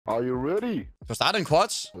Are you ready? Du starter en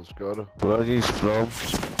quads. Let's go. Where are you from?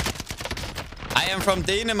 I am from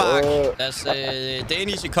Denmark. That's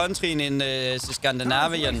Danish country in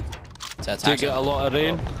Scandinavian. Do you get a lot of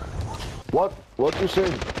rain? What you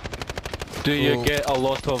saying? Do you get a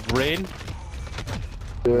lot of rain?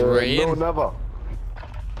 Rain? No, never.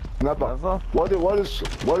 What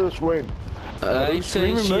is rain? I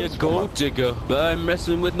say she a gold digger, but I'm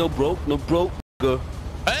messing with no broke digger.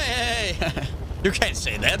 Hey! You can't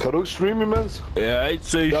say that. Kan du ikke streame imens? Yeah, I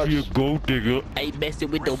say she a gold digger. I ain't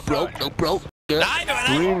messing with no broke. Nej, det var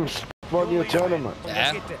det. Streams. Fuck irriterende, mand.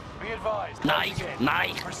 Ja. Nej.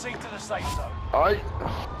 Ej.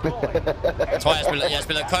 Jeg tror, jeg har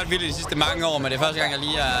spillet COD vildt de sidste mange år, men det er første gang, jeg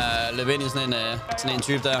lige har løbet ind i sådan en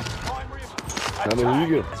type der. Han er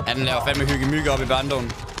hygge. Han laver fandme hygge-mygge op i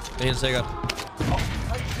barndommen. Det er helt sikkert.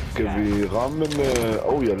 Skal vi ramme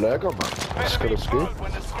en... jeg lagger, mand. Hvad skal der ske?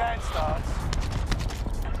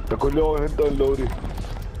 Jeg går lige over og henter en loadie.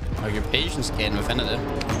 Occupation scan, hvad fanden er det?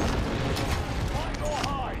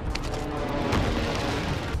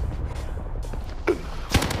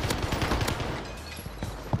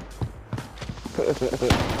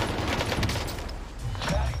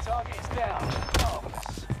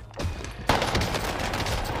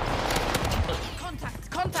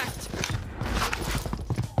 Contact!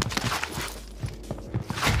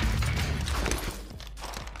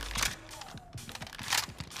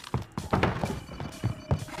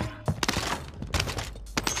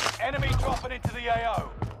 Enemy dropping into the AO.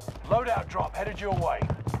 Loadout drop headed your way.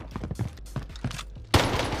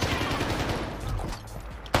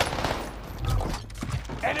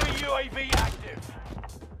 Enemy UAV active.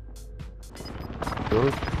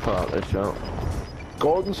 Good. Farligt, sjovt.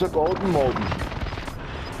 Gordon, Morten.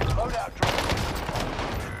 Loadout drop.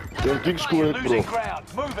 Den gik sgu You're ikke, losing bro. ground.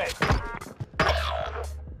 Move it.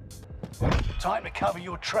 Time to cover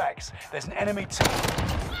your tracks. There's an enemy team.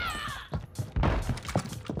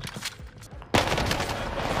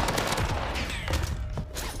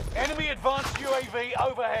 Enemy advanced UAV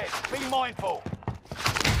overhead. Be mindful.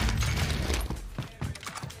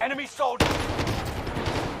 Enemy soldier.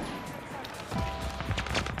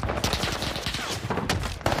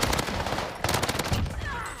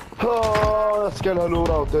 Jeg skal have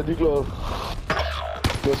loadout, det er ligeglad.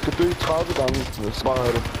 Jeg skal dø 30 gange, jeg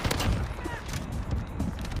svarer det.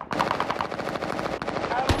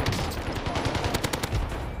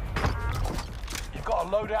 You've got a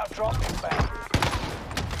loadout drop inbound.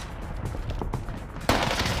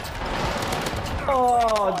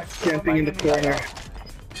 Camping in the corner.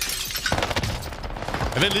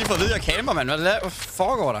 Jeg vil lige få at vide, at jeg camper, mand. Hvad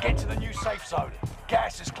foregår der? Get to the new safe zone.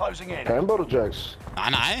 Gas is closing in. Camper du, Jax?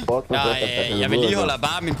 Nej. Jeg vedligeholder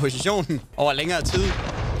bare min position over længere tid.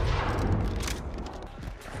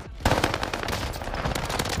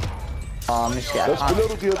 Hvad spiller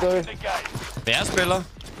du de her dage? Hvad jeg spiller?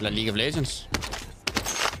 Eller League of Legends.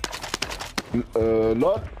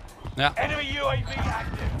 LOL? Ja. Enemy UAV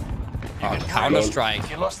active. Og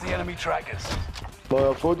Counter-Strike. You lost the enemy trackers. Når jeg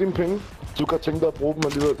har fået dine penge, du kan tænke dig at bruge dem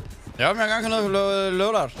alligevel. Ja, men jeg kan gerne have noget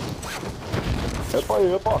loadout.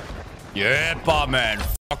 Hjælper, man.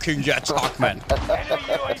 Fucking ja, tak, man. Enemy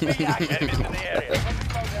UAV active in the area.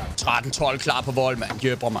 13-12 klar på vold, mand.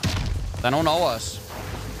 Hjælper, man. Der er nogen over os.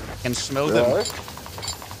 Can smell them. Ja, ikke?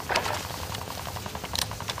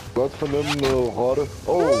 Godt fornemme noget rotte.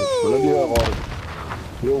 Hvordan de her rotte?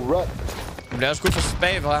 Jo, rat. Du bliver også skudt fra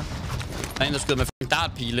bagfra. Der er en, der skyder med en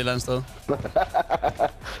dartpil et eller andet sted.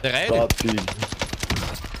 Det er rigtigt. Dartpil.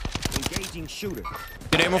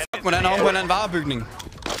 Det er må fuck, hvordan er oven på en eller anden varebygning.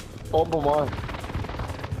 Oven på mig.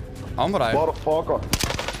 Oven på dig. Motherfucker.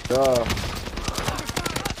 Ja.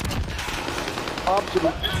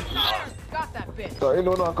 Absolut. Der er en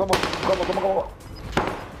under, han kommer.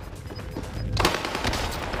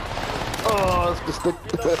 Jeg skal stikke.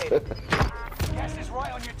 Gas is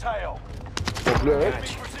right on your tail. Jeg bliver ikke. Enemy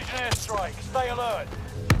precision airstrike. Stay alert.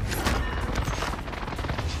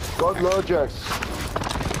 Godt lavet, Jax.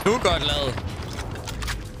 Du er godt lavet.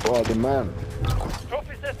 Wow, the man.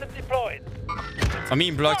 Trophy system deployed. Fra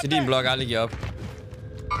min blok til din blok aldrig giver op.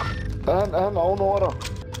 Er han ovenover dig?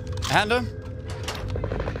 Er han det?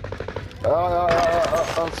 Ja.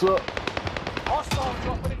 Han sidder. Hostile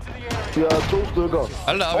dropping into the area. De er 2 stykker.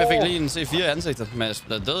 Hold da op, jeg fik lige en C4 i ansigtet, men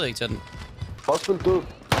jeg døde ikke til den. Også spil død.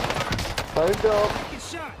 Der er en deroppe.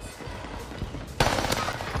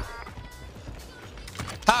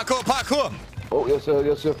 Parkour!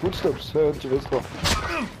 Jeg ser footsteps herhen til venstre.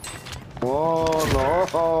 No.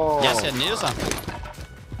 Jeg ser næser.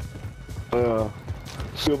 Ja,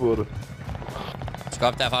 styr på det. Du skal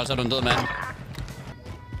op derfra, så er du en død mand.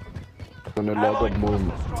 Den er lagt op mod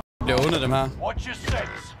mig. bliver åbnet, dem her. Watch your six.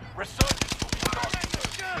 Resurgence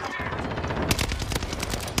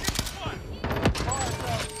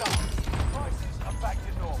prices are back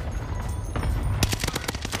to normal.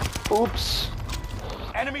 Ups.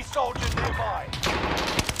 Enemy soldier nearby.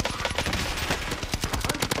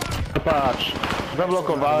 Patrz.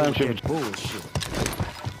 Zablokowałem się.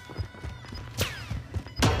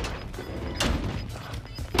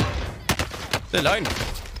 Det er løgn.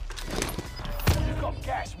 You've got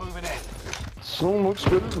gas moving in. Sådan må ikke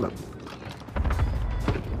spille, mand.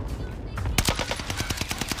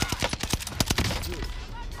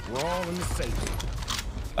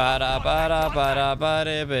 Bada bada bada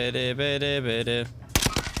bada bada bada bada.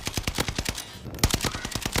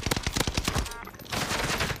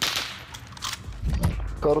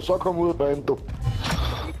 Kan du så komme ud af banen, du?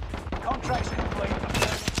 Contracts complete.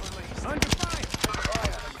 Release. Under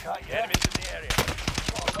fire. Enemies in the area.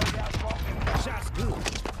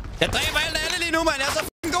 Jeg dræber alle lige nu, mand. Jeg er så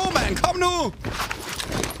f***ing god, mand. Kom nu.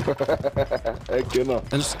 Jeg kender.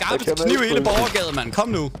 Den skarpeste kniv i hele borgergade, mand. Kom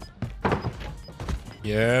nu.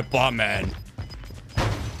 Hjælper, mand.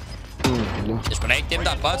 Det er sgu da ikke dem,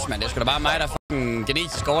 der er bots, mand. Det er sgu da bare mig, der er f***ing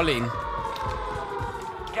genetisk overlegen.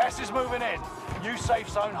 Gas is moving in. New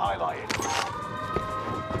safe zone highlighted.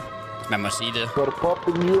 Man må sige det. Kan du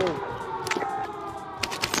poppe den hjul?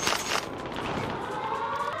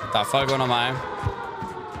 Der er folk under mig.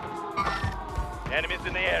 Enemies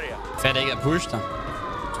in the area. Fedt ikke at pushe dig.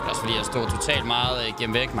 Det er også fordi, jeg står totalt meget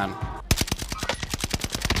gennem væk, mand.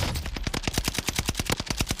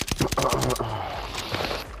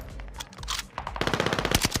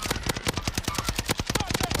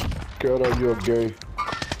 Get out, you're gay.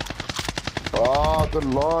 Ah,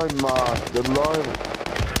 den løgn, man. Den løgn.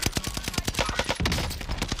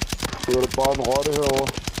 Så er det bare en rotte herovre.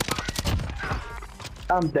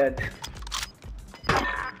 I'm dead.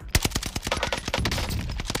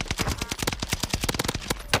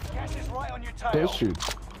 Gas is right on your Det er tail.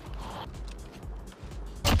 sygt.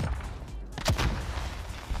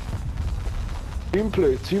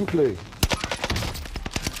 Teamplay, teamplay.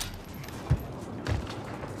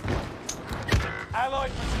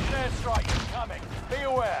 Allied precision airstrike incoming. Be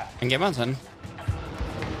aware. Han gemmer han sådan.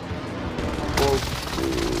 Wow.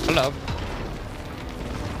 Hold da op.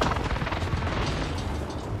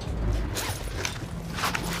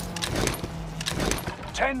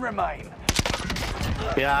 Ten remain.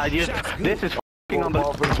 Yeah, this is f***ing on the...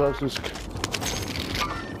 Bare fantastisk.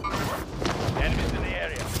 Enemies in the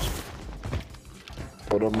area.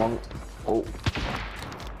 Og der er mange... Oh.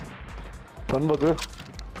 Hvordan var det?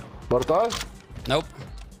 Var det dig? Nope.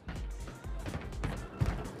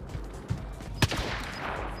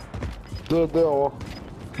 Det er derovre.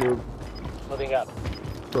 Moving up.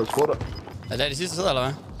 Der er sgu da. Er det de sidste sidder, eller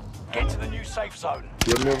hvad? Get to the new safe zone.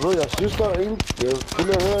 Jamen jeg ved, jeg synes der er en... Jeg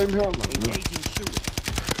vil høre en her, mand.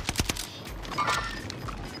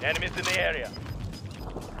 Enemies in the area.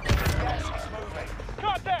 Gas is moving.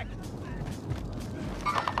 Contact!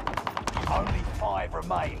 Only 5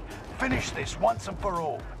 remain. Finish this once and for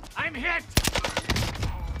all. I'm hit!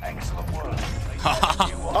 Excellent work.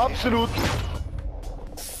 Absolut.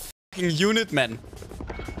 Fucking unit, mand.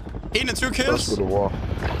 21 Der kills. skal du være.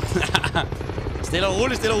 Stille og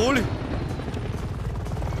roligt, stille og roligt.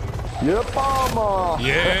 Hjælper mig!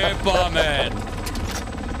 Hjælper, mand.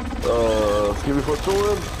 Skal vi få 2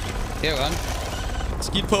 ind? Det er jo godt.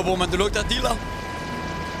 Skidt på, hvor man du lugter af diller.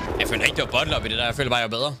 Jeg føler ikke, det var bottle op i det der. Jeg føler bare,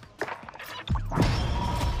 jeg var bedre.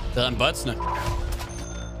 Bedre end botsene.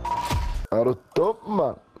 Er du dum,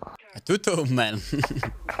 mand? Er du dum, mand?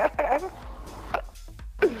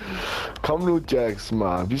 Kom nu, Jax,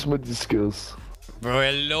 man. Vis mig de skills. Bro,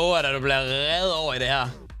 jeg lover dig, du bliver reddet over i det her.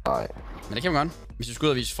 Nej. Men det kan man godt. Hvis du skal ud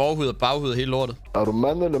og vise forhud og baghud og hele lortet. Er du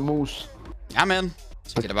mand eller mus? Ja, man.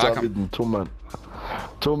 Så kan det bare Så tager komme. vi den 2 mand.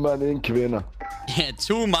 2 mand, 1 kvinde. Ja,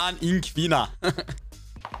 2 mand, 1 kvinder.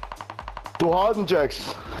 Du har den,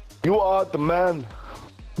 Jax. You are the man.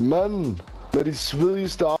 Manden med de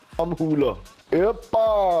svedigste armhuler.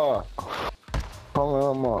 Eppa! Kom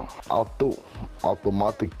her, man.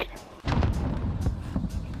 Automatic.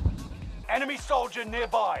 Enemy soldier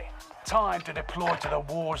nearby. Time to deploy to the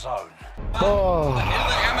war zone. Helvede,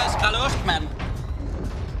 jeg er med at skrælle ost, mand.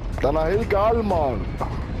 Den er helt gal, man.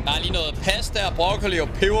 Der er lige noget pasta og broccoli og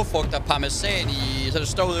peberfrugt og parmesan i, så det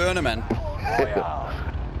står ud af ørerne, mand.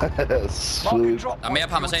 Svedigt. Der er mere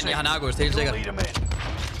parmesan, end jeg har narkost, helt sikkert.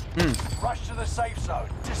 Rush to the safe zone.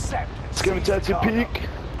 Decept. Skal vi tage til peak?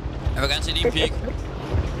 Jeg vil gerne se din pik.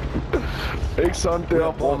 Ikke sådan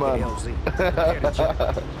der, bror, mand.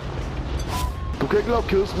 Du kan ikke lave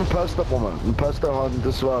kills med pasta, bror, mand. Med pasta i hånden, det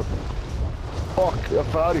er svært. Fuck, jeg er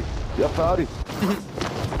færdig. Jeg er færdig.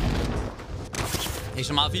 Ikke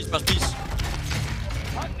så meget fis, bare spis.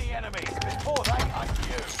 Hunt the enemies before they hunt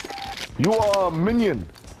you. You are minion.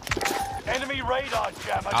 Enemy radar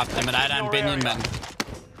jammer. Det med dig, der er en binion, mand.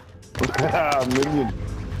 Minion.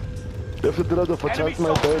 Efter det der, du fortalte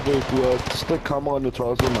mig i dag, vil du er stik kammeren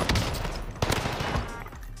tosset, mand.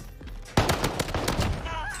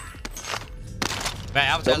 Hvad er jeg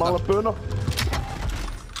Jeg fortalt mangler dig? bønner.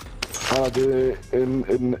 Det er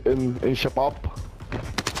en shabab.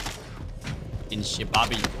 En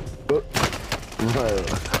shebabi. Hvad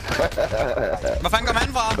Hvad fanden kom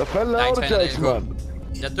han fra? fanden laver du, Jax, mand?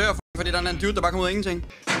 Jeg dør, fordi der er en dude, der bare kommer ud af ingenting.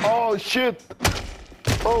 Oh shit.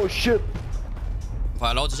 Oh shit. Får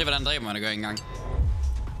jeg lov til at se, hvordan han dræber mig, det gør jeg ikke engang. Det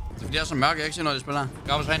er fordi, jeg er så mørk, jeg ikke ser noget, de spiller. Jeg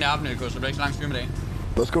går op og træne i aften, så det bliver ikke så lang stream i dag.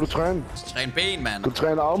 Hvad skal du træne? Jeg skal træne ben, mand. Du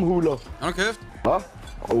træner armhuler. Har du købt? Hvad?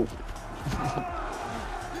 Oh.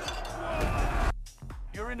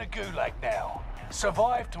 You're in a gulag now.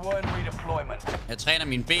 Survive to earn redeployment. Jeg træner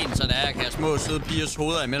mine ben, så jeg kan have små søde pigers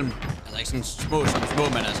hoveder imellem. Altså ikke sådan små som små,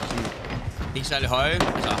 men altså sådan ikke særlig høje.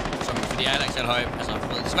 Altså, fordi jeg er ikke særlig høje. Altså,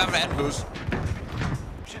 så hvad vil du have plus? To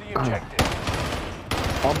the objective.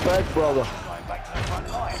 I'm back, brother. Going back to the front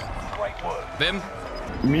line. Great work. Hvem?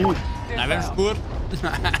 Me. Nej, hvem spurgte?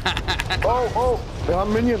 Oh. Jeg har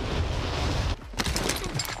en minion.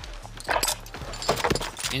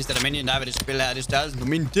 Eneste der minion, der er ved det spil her, det er størrelsen på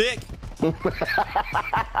min dæk.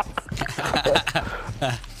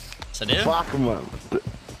 Så det Fuck, man. Det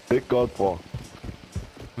er ikke godt, bror.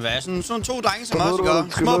 hvad er sådan to drenge som os gør?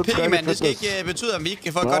 Små pikke, mand. Det skal ikke betyde, at vi ikke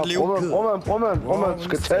kan få et godt liv. Bror, man. Du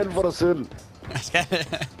skal tale for dig selv. Skal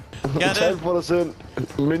Du skal tale for dig selv.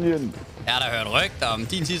 Minion. Jeg har da hørt rygter om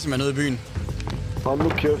din sidste med noget i byen. Hold nu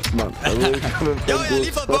kæft, mand. Jeg ved ikke, hvem Jo, jeg har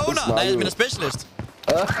lige fået boner. Nej, jeg er specialist.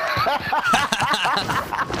 Nej,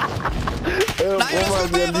 jeg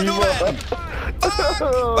skulle bag mig nu, mand! Fuck!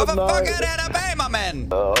 Hvorfor fuck er det der bag mig,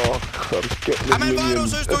 mand? Jamen, hvor er du,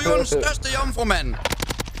 synes du, Jons største jomfru, mand?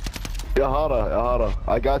 Jeg har dig.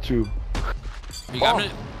 I got you. De gamle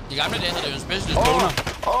dage, det er jo en specialist boner.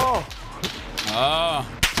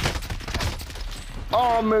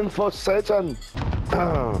 Men for satan.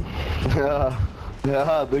 Ja, det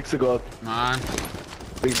er ikke så godt. Nej.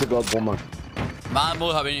 Det er ikke så godt, bror, man. Meget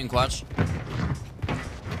mod har vi ind i en quatch.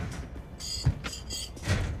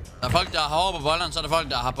 Der er folk, der har hår på bollerne, så er der folk,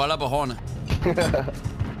 der har boller på hårene.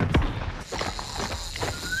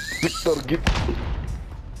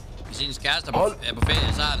 Hvis ens kæreste er på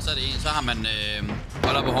ferie, så har man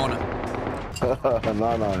boller på hårene.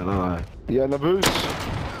 Nej. Jeg er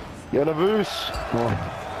nervøs.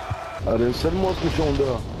 Er det en selvmordsmission,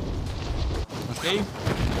 der? Måske.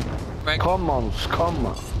 Kom, Manus.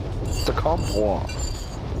 Så kom, bror.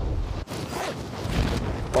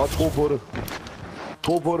 Bare tro på det.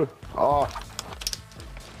 Nu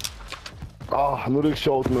er det ikke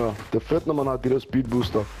sjovt mere. Det er fedt, når man har de der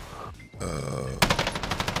speedbooster.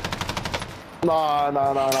 Nej.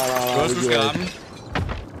 Du skal ramme.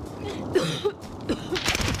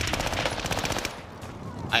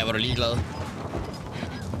 Ej, var du ligeglad.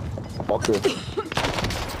 Fuck det.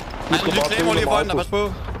 Nej, du lige klemmer lige foran dig, pas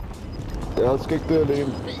på. Jeg skal ikke det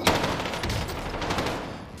alene.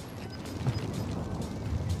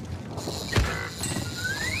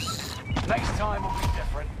 Next time will be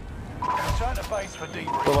different. Return to base for debrief.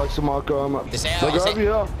 Der var ikke så meget at gøre, mand. Det sagde jeg Hvad også. gør vi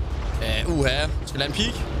her? Skal vi lade en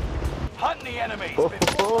peek? Hunt the enemies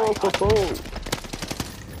before they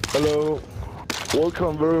Hello.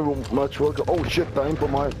 Welcome, very much welcome. Oh shit, der er en på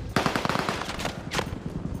mig.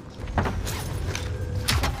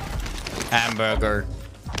 Hamburger.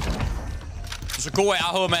 Du er så god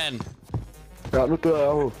af AH, mand. Ja, nu dør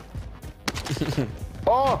jeg.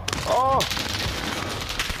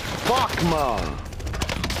 Fuck, man.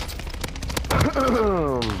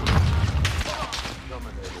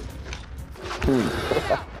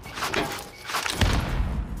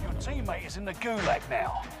 Your teammate is in the gulag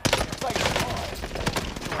now. If they survive.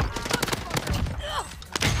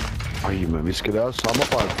 Ej, man, vi skal lave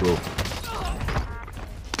samarbejde, bro.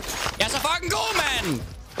 Jeg er så fucking god, mand!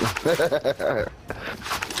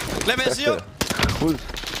 Glem, hvad jeg siger.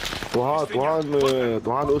 Du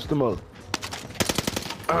har en ostemad.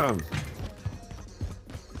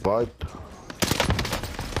 Vibe.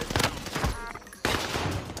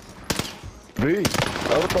 Hvad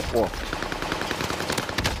er det der, bror?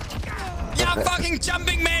 Jeg er fucking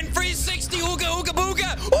jumping man 360 uga booga.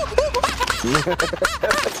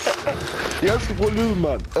 Jeg skal bruge lyd,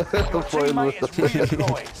 mand. Your teammate is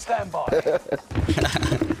redeployed. Stand by.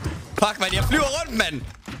 Fuck, man, jeg flyver rundt, mand.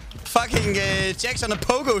 Fucking Jackson og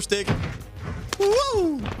pogo stick.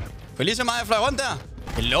 Woo! For lige så meget, jeg fløj rundt der.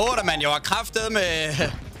 Jeg lover dig, mand. Jeg var kraftet med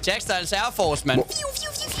Jaxstyles Air Force, mand.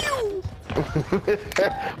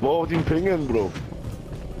 Hvor er dine penge hen, bro?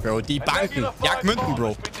 Bro, de er i banken. Jagt mønten,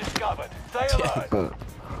 bro.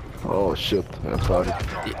 Oh shit, jeg er færdig.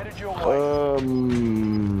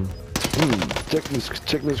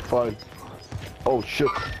 Teknisk fejl. Oh shit.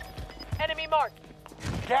 Enemy mark.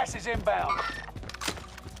 Gas is inbound.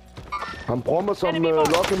 Han bruger mig som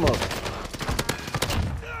lokkemad.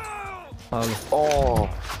 Åh.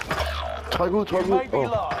 Træk ud.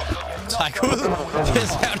 Træk ud? Det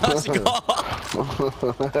ser han også i går.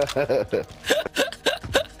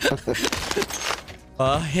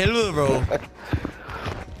 Helvede, bro.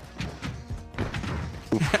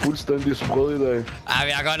 Du er fuldstændig sprød i dag. Ej,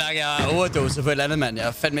 jeg er godt nok, jeg er overdose på et eller andet, mand. Jeg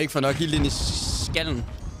har fandme ikke fået nok ild ind i skallen.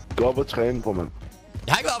 Du er op og træne, på, mand.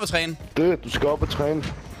 Jeg har ikke været op at træne. Du skal op og træne.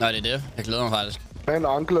 Nå, det er det. Jeg glæder mig faktisk. Træne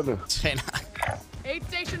anklerne.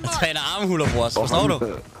 Træner armhuler, bror. Forstår du?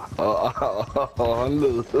 Og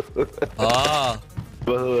håndled.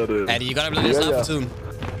 Hvad hedder det? Ja, de er godt nok blevet lidt snart for tiden.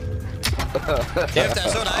 Efter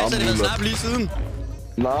jeg så dig, så er det været snart lige siden.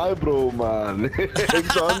 Nej, bro, man. Ikke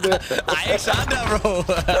sådan der. Nej, ikke sådan der, bro.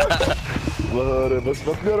 Hvad hedder det?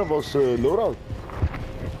 Hvad bliver der vores loadout?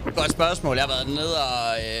 Godt spørgsmål. Jeg har været nede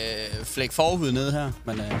og flække forhud nede her.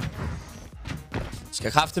 Men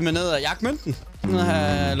skal kræfte med ned og jagte mønten. Nede og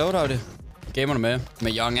have loadout det. Gamerne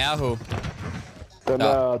med Young RH.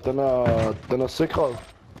 Den er sikret.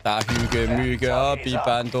 Der er mygge op i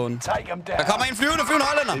bandoen. Der kommer en flyvende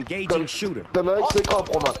hollænder. Den er ikke sikret,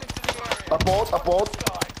 bror, mand. Abort.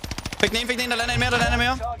 Fik den en, der lander en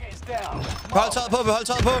mere, Behold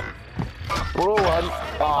tøjet på. Bro, han...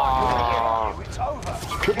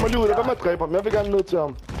 Køb mig lige ud, hvad med at dræbe ham? Jeg vil gerne ned til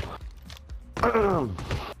ham.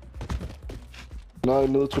 Nej,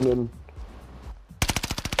 ned i tunnelen.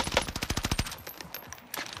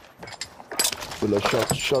 Eller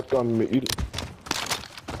shotgun med ild.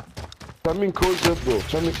 Tag min KZ, bro.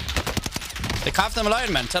 Det er kraftet med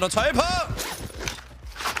løgn, mand. Tag noget tøj på!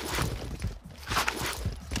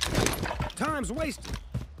 Time's wasted.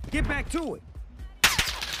 Get back to it.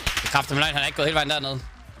 Det er kraftet med løgn. Han er ikke gået hele vejen dernede.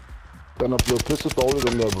 Den er blevet pisset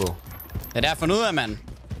dårlig, den der, bro. Det er derfor ud af, mand.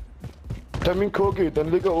 Tag min KG. Den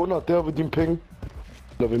ligger under. Der ved dine penge.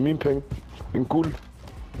 Eller ved mine penge. En guld.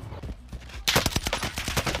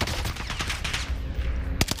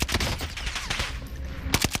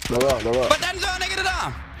 Lad være. Hvordan gør han ikke det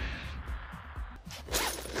der?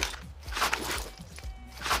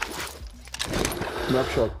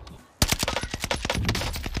 Snapshot.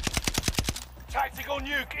 Tactical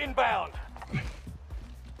nuke inbound.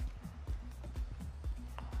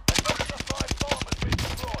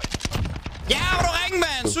 Ja, hvor du ringe,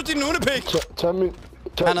 mand! Sut din nunepik! Tag min...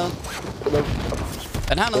 Hernede. Er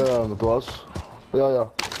den hernede? Ja, du også. Ja.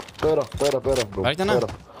 Bedre, bro. Var det ikke den her?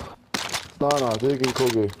 Nej, det er ikke en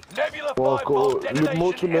KG. Gå lidt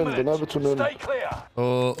mod tunnelen, den er ved tunnelen.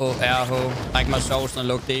 RH. Ræk mig sovsen og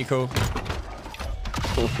luk DK.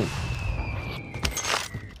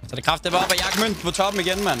 Så det kraft, det var op af jagtmønten på toppen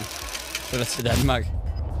igen, mand. Eller til Danmark.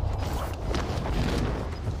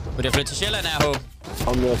 Vil jeg flytte til Sjælland, RH?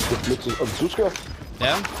 Om jeg skal flytte til... Om du skal?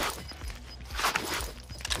 Ja.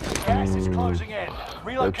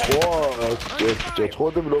 Jeg tror,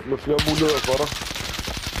 det vil åbne flere muligheder for dig.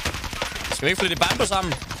 Skal vi ikke flytte i bambo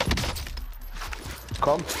sammen?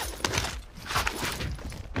 Kom.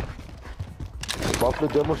 Bare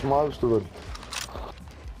flytte hjemme hos mig, hvis du vil.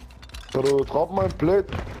 Kan du droppe mig en plet?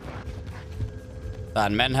 Der er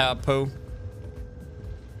en mand heroppe på.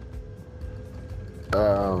 Ja,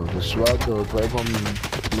 det er svært at dræbe ham,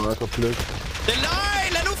 når jeg kan plet. Det er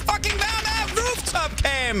løgn! Lad nu fucking være med rooftop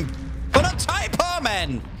camp! Få noget tøj på,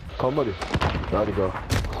 mand! Kommer de? Ja, det gør.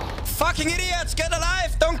 Fucking idiots! Get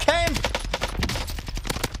alive! Don't camp!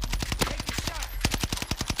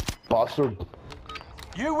 Bastard.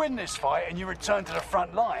 You win this fight and you return to the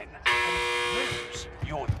front line. Lose,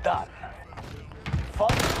 you're done. Fight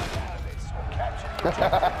out of this or capture the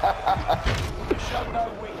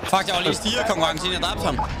Fuck, jeg var lige stigerkonkurrence, inden jeg dræbte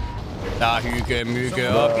ham. Der er mygge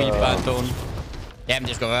op i bandoen. Jamen,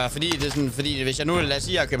 det skal være, fordi det er sådan, fordi hvis jeg nu, lad os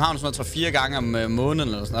sige, at jeg er i København sådan noget 3-4 gange om måneden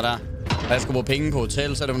eller sådan noget der, og jeg skulle bruge penge på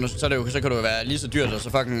hotel, så kan det jo være lige så dyrt, og så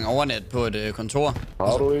fucking overnat på et kontor.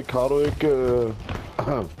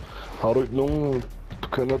 Har du ikke nogen, du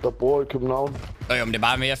kender, der bor i København? Jo, men det er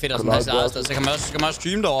bare mere fedt at sådan masse andre steder, så kan man også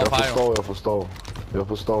streame derovre fra, jo. Jeg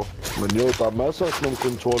forstår. Men jo, der er masser af sådan nogle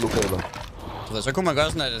kontorlokaler. Så kunne man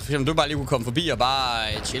gøre sådan, at for eksempel du bare lige kunne komme forbi og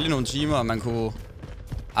bare chille nogle timer, og man kunne,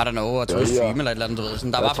 I don't know, og tage stream eller et eller andet, du ved.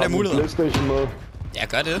 Sådan, der er bare flere muligheder. PlayStation med. Ja,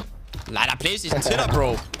 gør det. Nej, der er PlayStation til dig,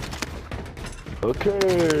 bro. Okay.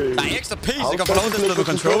 Der er ekstra PC, der kan få lov til at spille på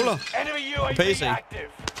controller. Enemy PC. UAV active.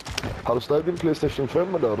 Har du stadig din PlayStation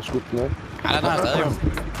 5, eller har du skudt den af? Nej, den har jeg stadig jo.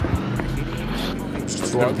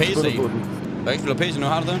 Du har PC. Du har ikke spillet PC nu,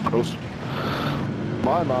 har du det?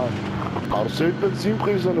 Nej. Har du set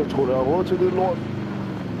benzinpriserne? Tror du, jeg har råd til det lort?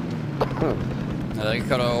 Jeg ved ikke,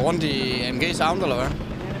 kører du rundt i AMG Sound, eller hvad? The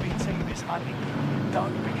enemy team is hunting you.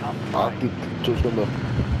 Don't become Ah, prey. gik 2 sekunder.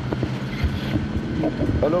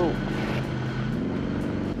 Hallo?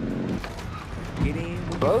 Get in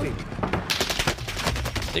with Hvad? the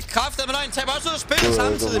Det er kraftedeme løgn. Tag mig også ud og spille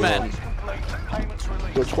samtidig, mand. Complete. Payments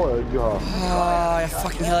released. Det tror jeg ikke, vi har. Jeg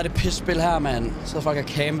fucking hader det pisspil her, mand. Så fucking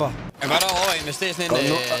camper. Jeg kan godt over at investere sådan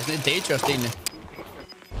en Datejust, egentlig.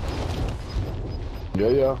 Ja.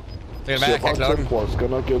 Det kan være, jeg kan klokken. Bror, skal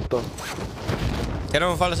nok hjælpe dig. Kan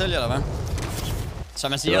du få folk, der sælger, eller hvad? Som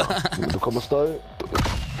man siger. Men du kommer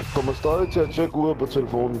stadig til at tjekke ud på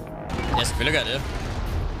telefonen. Ja, selvfølgelig gør jeg det.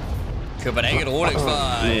 Køber da ikke et Rolex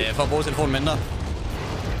for at bruge telefonen mindre.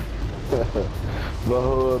 Hvad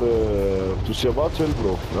hedder det? Du siger bare til,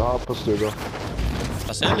 bro. Jeg har et par stykker.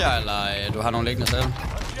 Der sælger, eller du har nogle liggende selv?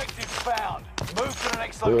 Objective found. Move to the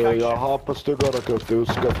next location. Jeg har et par stykker, der kan...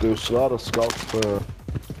 Det er jo svært at skaffe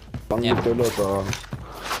mange modeller, der...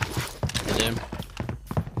 Det er det.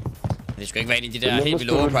 Det skal ikke være en af de der helt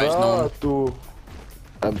vildt overpriced nogen.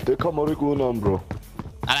 Jamen, det kommer du ikke udenom, bro.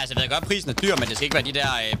 Nej, altså, jeg ved godt, prisen er dyr, men det skal ikke være de der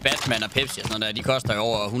Batman og Pepsi og sådan noget der. De koster jo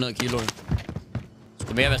over 100 kilo. Det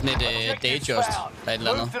skulle mere være sådan et Datejust eller et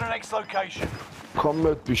eller andet. Move to the next location. Kom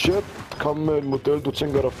med et budget. Kom med en model, du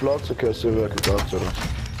tænker der er flot, så kan jeg se, hvad jeg kan gøre til dig.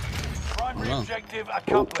 Primary objective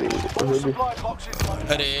accomplished. All supply boxes loaded.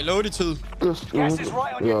 Er det loaded-tid? Gas is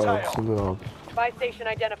right on your tail. Sådan der. Buy station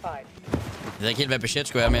identified. Jeg ved ikke helt, hvad budget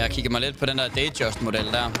skulle være, men jeg kigger mig lidt på den der Datejust-model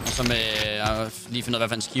der. Og så med lige finde ud af, hvad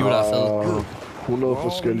for en skive, der er fed. 100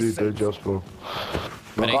 forskellige Datejust på.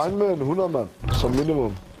 Men ikke- regn med en 100, mand. Som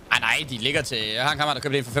minimum. Nej, de ligger til... Jeg har en kammerat, der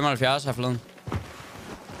købte en for 75 her forleden.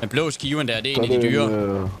 Den blå skiven der, det er en af de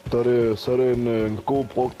dyre. Så er det en god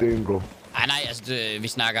brugt en, bro. Nej, altså vi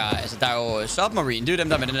snakker... Altså, der er jo Submarine, det er jo dem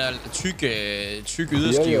der med den der tyk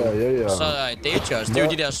yderskive. Ja. Så er Datejust, det er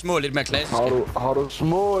jo de der små, lidt mere klassiske. Har du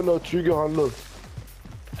små eller tykke håndled?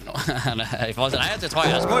 I forhold til dig, det tror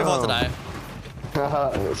jeg er små i forhold til dig.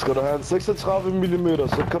 Skal du have en 36 mm,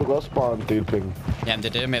 så kan du godt spare en del penge. Jamen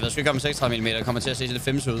det er det, men jeg ved sgu ikke om 36 mm kommer til at se lidt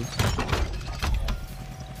femse ud. Loadout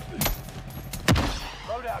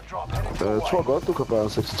drop heading your Jeg way. tror godt, du kan bære en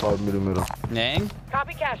 36 mm. Ja, ikke?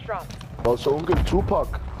 Copy cash drop. Og så onkel Tupac,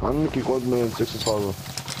 han gik rundt med en 36.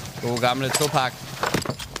 God gamle topak.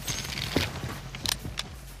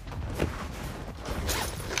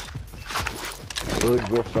 Jeg ved ikke,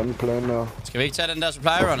 hvad fanden planen er. Skal vi ikke tage den der supply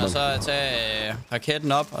run, og så tage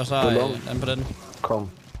raketten op, og så lande på den? Kom.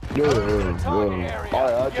 Target area.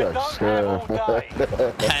 Ja, You Jax. don't have all day.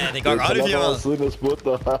 Ja, det går godt i firmaet. Siden jeg spurgte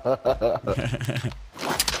dig.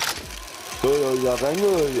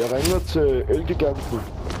 Jeg ringede til Elgiganten.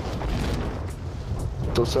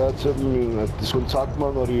 Så sagde jeg til dem, at de skulle kontakte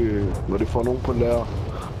mig, når de får nogen på lager.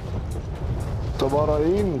 Så var der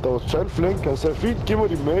en, der var totalt flink. Han sagde, fint, giv mig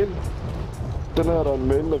din mail. Den her der er en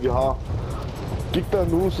mail, når vi har. Gik der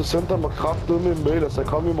en uge, så sendte han mig kraftedet med en mail, og sagde,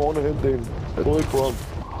 kom i morgen og hente en. Jeg troede ikke på ham.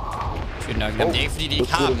 Fedt nok. Jamen, det er ikke fordi, de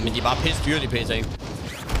ikke har dem, men de er bare pisse dyre, de PC.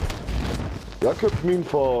 Jeg købte min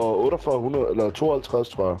for 4800, eller 52,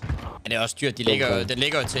 tror jeg. Ja, det er også dyrt. Den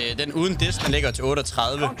ligger jo til... Den uden disk, den ligger til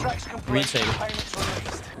 38 Contracts complete. retail. Payments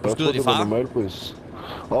released. Jeg skyder de det var far? normalpris.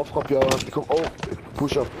 Op fra bjerget. De kom...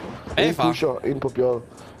 pusher. Hey, En far. pusher, en på bjerget.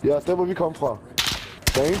 Ja, der hvor vi kom fra.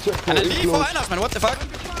 Der er en til at få Han er en lige close. foran os, man. What the fuck?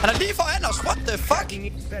 Han er lige foran os. What the fuck? Jeg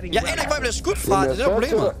aner ikke, hvor jeg bliver skudt fra. Det er det, der er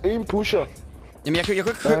problemet. En pusher. Jamen, jeg kan ikke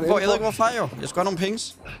købe, hvor jeg ved ikke, hvorfra jo. Jeg skal have nogle penge.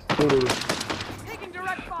 Det.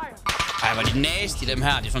 Ej, hvor er de nasty, dem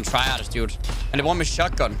her. De er sådan tryhards, dude. Han er brugt med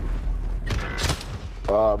shotgun.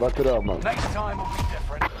 Hvad er det der, mand? Next time will be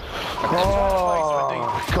different.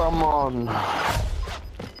 Come on.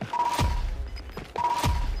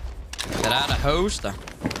 Det der hoster.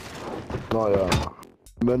 Nå ja.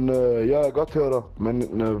 Men jeg kan godt høre dig. Men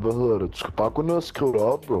hvad hedder det? Du skal bare gå ned og skrive dig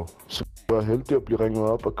op, bro. Så du er heldig at blive ringet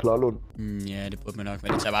op af Klarlund. Ja, det burde man nok.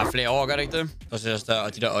 Men det tager bare flere år, gør det ikke det?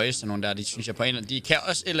 Og de der øjne, nogle der, de synes jeg på en eller anden... De kan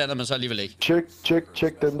også et eller andet, men så alligevel ikke.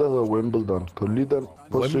 Tjek den, der hedder Wimbledon. Kan du lide den?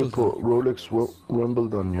 Prøv at søge på Rolex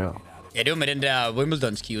Wimbledon, ja. Ja, det er jo med den der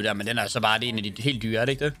Wimbledon-skive der, men den er så bare en af de helt dyre, er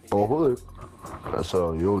det ikke det? Overhovedet ikke. Altså,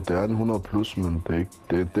 jo, det er en 100 plus, men det er ikke...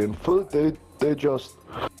 Det er en fed Datejust.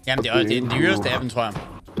 Jamen, det er den dyreste af dem, tror jeg.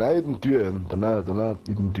 Den er i den dyre ende. Den er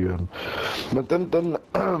i den dyre ende.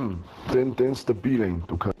 Men det er en stabil en.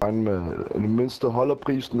 Du kan regne med, at det mindste holder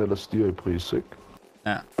prisen eller stiger i pris, ikke?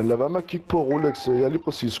 Ja. Men lad være med at kigge på Rolex. Jeg er lige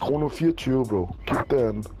præcis kroner 24, bro. Kig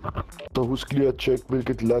derinde. Så husk lige at tjekke,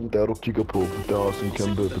 hvilket land der du kigger på. Der er også en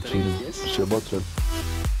kæmpe betydning. Du ser bare til.